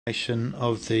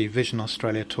Of the Vision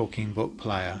Australia Talking Book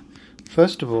Player.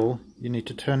 First of all, you need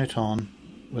to turn it on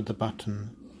with the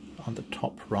button on the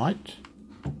top right.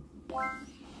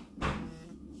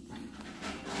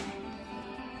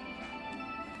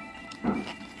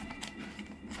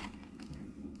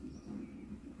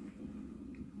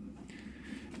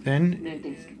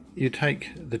 Then you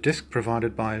take the disc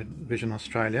provided by Vision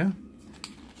Australia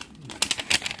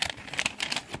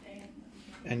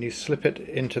and you slip it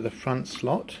into the front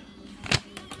slot.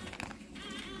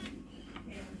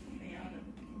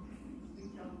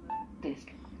 Disc.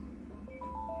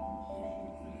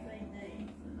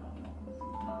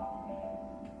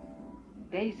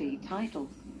 Daisy title.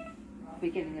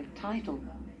 Beginning of title.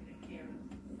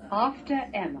 After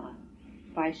Emma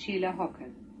by Sheila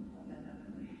Hocken.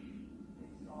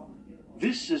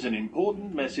 This is an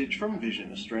important message from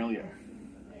Vision Australia.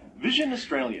 Vision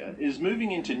Australia is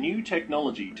moving into new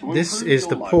technology to improve This is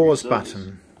the pause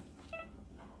button.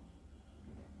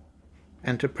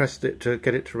 And to press it to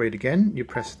get it to read again, you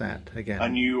press that again. A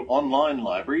new online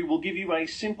library will give you a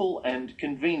simple and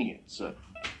convenient service.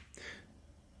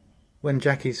 When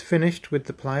Jackie's finished with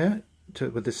the player,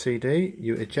 with the CD,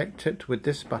 you eject it with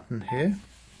this button here.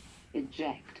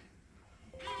 Eject.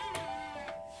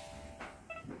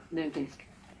 No disc.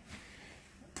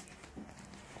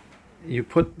 You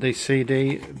put the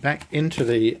CD back into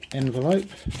the envelope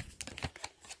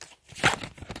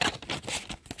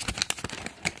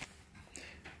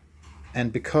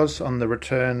and because on the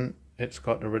return it's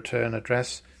got a return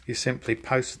address, you simply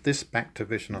post this back to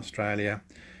Vision Australia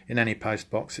in any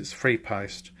post box. It's free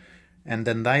post, and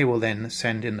then they will then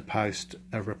send in the post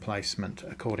a replacement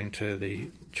according to the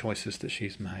choices that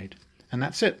she's made, and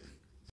that's it.